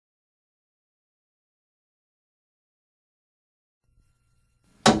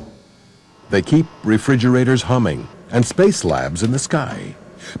They keep refrigerators humming and space labs in the sky.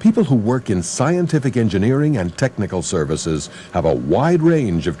 People who work in scientific engineering and technical services have a wide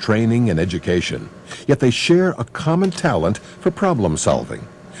range of training and education, yet they share a common talent for problem solving.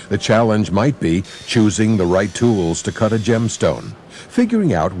 The challenge might be choosing the right tools to cut a gemstone,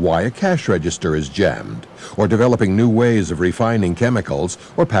 figuring out why a cash register is jammed, or developing new ways of refining chemicals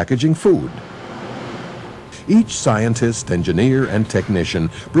or packaging food. Each scientist, engineer, and technician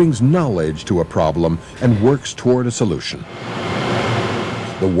brings knowledge to a problem and works toward a solution.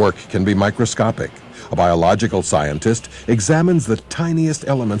 The work can be microscopic. A biological scientist examines the tiniest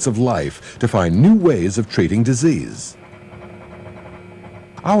elements of life to find new ways of treating disease.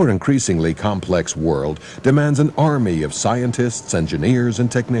 Our increasingly complex world demands an army of scientists, engineers,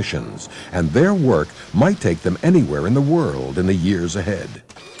 and technicians, and their work might take them anywhere in the world in the years ahead.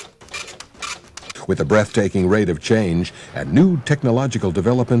 With a breathtaking rate of change and new technological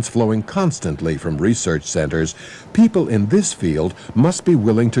developments flowing constantly from research centers, people in this field must be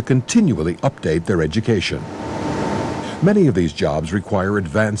willing to continually update their education. Many of these jobs require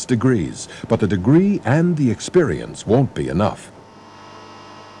advanced degrees, but the degree and the experience won't be enough.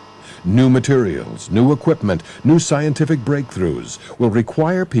 New materials, new equipment, new scientific breakthroughs will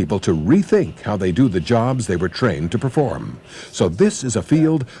require people to rethink how they do the jobs they were trained to perform. So this is a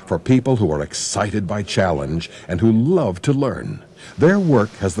field for people who are excited by challenge and who love to learn. Their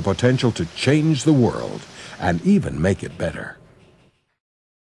work has the potential to change the world and even make it better.